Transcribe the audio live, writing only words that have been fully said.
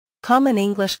Common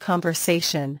English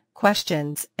conversation,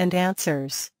 questions and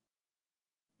answers.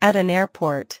 At an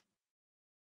airport.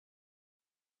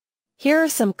 Here are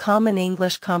some common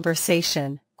English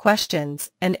conversation, questions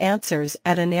and answers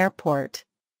at an airport.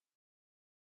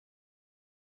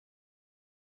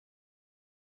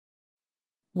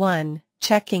 1.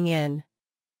 Checking in.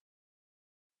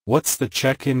 What's the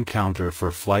check-in counter for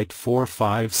Flight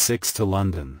 456 to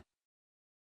London?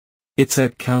 It's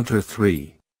at counter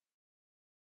 3.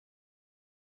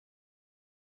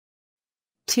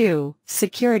 2.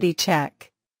 Security check.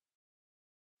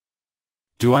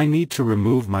 Do I need to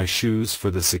remove my shoes for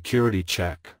the security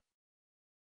check?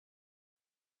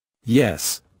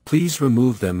 Yes, please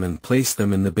remove them and place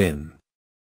them in the bin.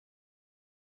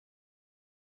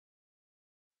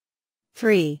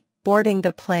 3. Boarding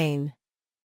the plane.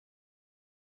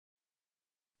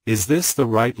 Is this the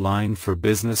right line for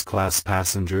business class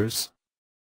passengers?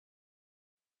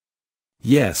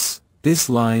 Yes, this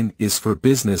line is for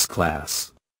business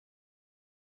class.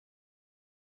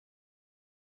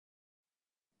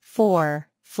 4.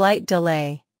 Flight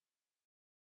delay.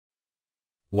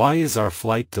 Why is our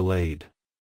flight delayed?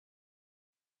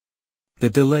 The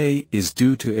delay is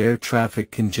due to air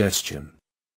traffic congestion.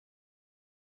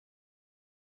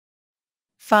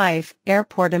 5.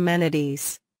 Airport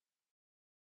amenities.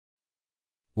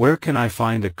 Where can I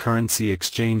find a currency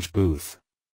exchange booth?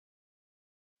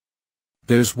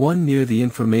 There's one near the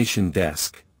information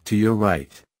desk, to your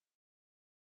right.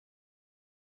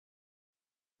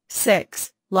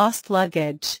 6. Lost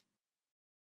luggage.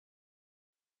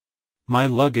 My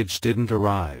luggage didn't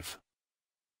arrive.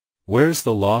 Where's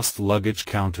the lost luggage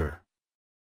counter?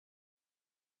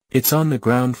 It's on the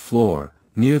ground floor,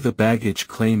 near the baggage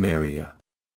claim area.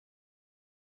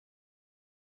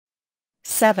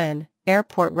 7.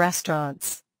 Airport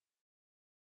restaurants.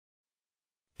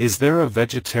 Is there a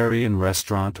vegetarian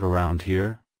restaurant around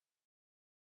here?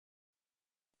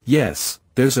 Yes,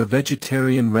 there's a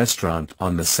vegetarian restaurant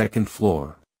on the second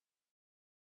floor.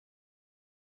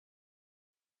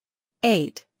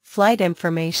 8. Flight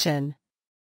information.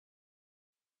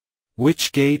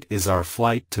 Which gate is our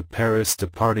flight to Paris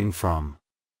departing from?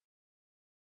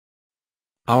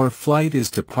 Our flight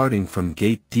is departing from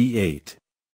gate D8.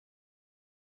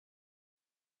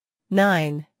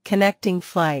 9. Connecting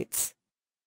flights.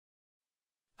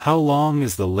 How long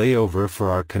is the layover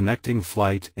for our connecting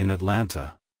flight in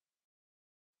Atlanta?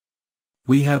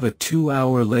 We have a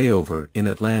 2-hour layover in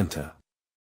Atlanta.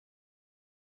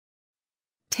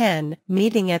 10.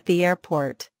 Meeting at the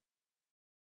airport.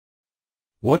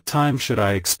 What time should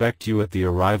I expect you at the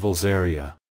arrivals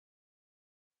area?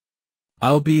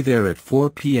 I'll be there at 4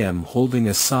 p.m. holding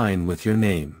a sign with your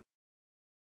name.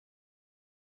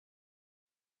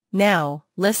 Now,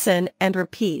 listen and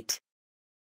repeat.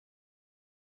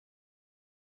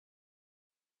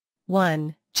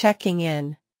 1. Checking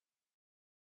in.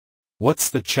 What's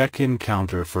the check-in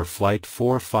counter for Flight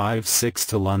 456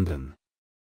 to London?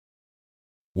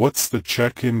 What's the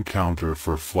check-in counter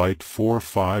for Flight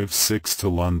 456 to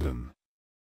London?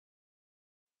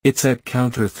 It's at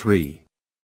counter 3.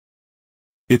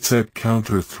 It's at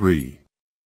counter 3.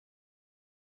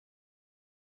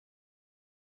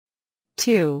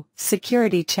 2.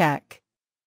 Security check.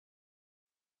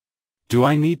 Do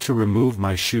I need to remove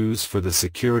my shoes for the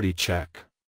security check?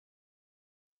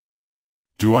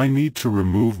 Do I need to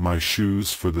remove my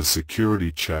shoes for the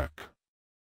security check?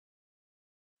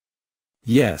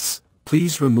 Yes,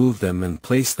 please remove them and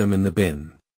place them in the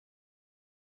bin.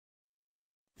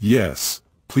 Yes,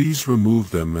 please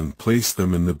remove them and place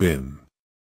them in the bin.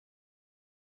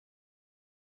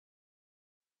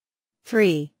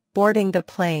 3. Boarding the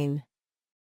plane.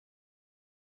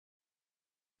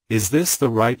 Is this the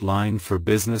right line for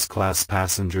business class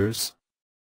passengers?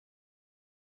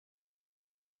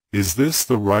 Is this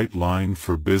the right line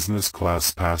for business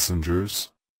class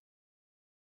passengers?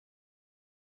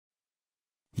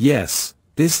 Yes,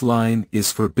 this line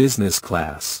is for business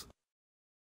class.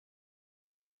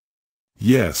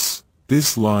 Yes,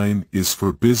 this line is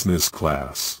for business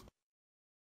class.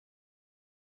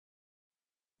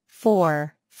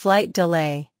 4. Flight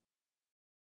delay.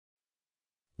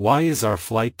 Why is our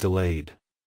flight delayed?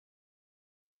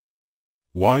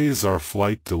 Why is our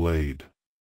flight delayed?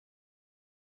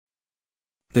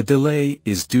 The delay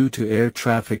is due to air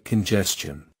traffic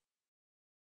congestion.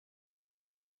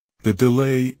 The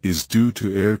delay is due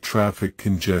to air traffic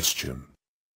congestion.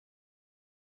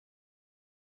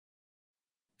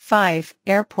 5.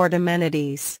 Airport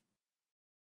amenities.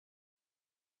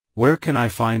 Where can I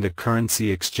find a currency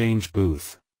exchange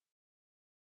booth?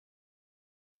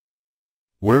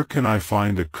 Where can I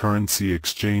find a currency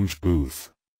exchange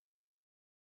booth?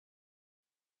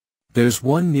 There's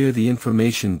one near the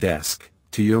information desk,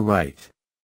 to your right.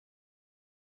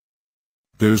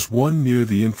 There's one near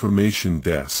the information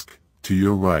desk, to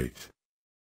your right.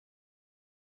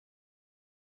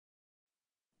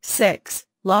 6.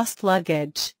 Lost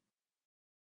luggage.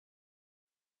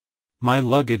 My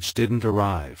luggage didn't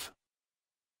arrive.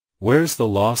 Where's the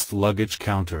lost luggage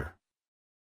counter?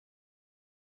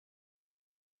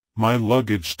 My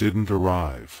luggage didn't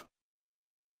arrive.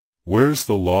 Where's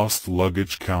the lost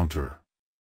luggage counter?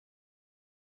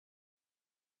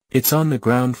 It's on the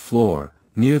ground floor,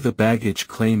 near the baggage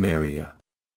claim area.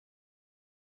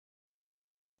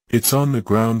 It's on the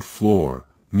ground floor,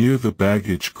 near the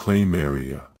baggage claim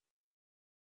area.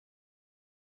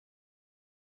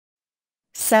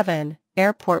 7.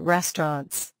 Airport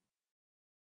restaurants.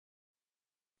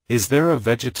 Is there a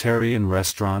vegetarian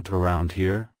restaurant around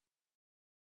here?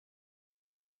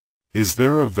 Is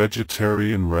there a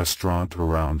vegetarian restaurant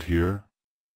around here?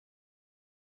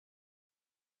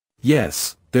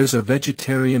 Yes, there's a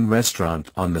vegetarian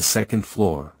restaurant on the second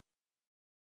floor.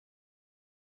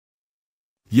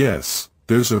 Yes,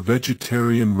 there's a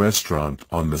vegetarian restaurant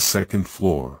on the second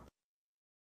floor.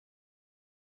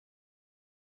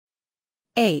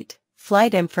 8.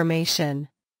 Flight information.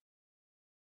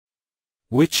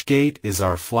 Which gate is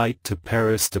our flight to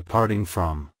Paris departing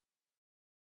from?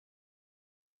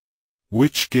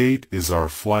 Which gate is our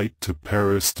flight to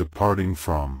Paris departing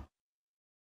from?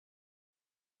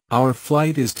 Our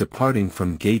flight is departing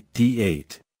from gate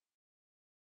D8.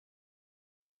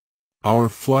 Our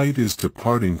flight is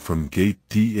departing from gate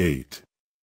D8.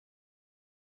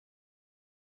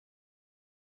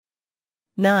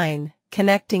 9.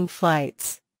 Connecting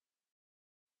flights.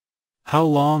 How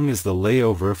long is the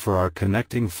layover for our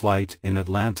connecting flight in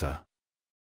Atlanta?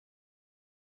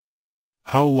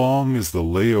 How long is the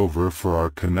layover for our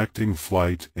connecting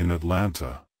flight in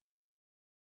Atlanta?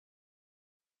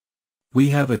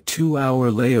 We have a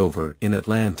 2-hour layover in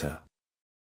Atlanta.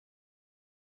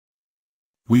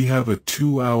 We have a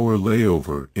 2-hour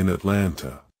layover in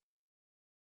Atlanta.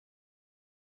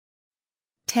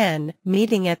 10.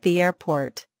 Meeting at the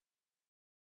airport.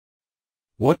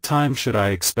 What time should I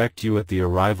expect you at the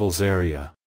arrivals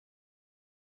area?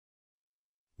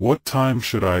 What time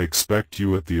should I expect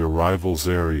you at the arrivals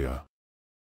area?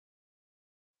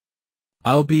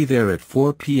 I'll be there at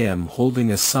 4 p.m. holding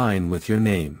a sign with your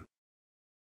name.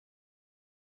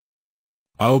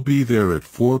 I'll be there at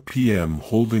 4 p.m.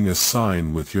 holding a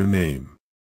sign with your name.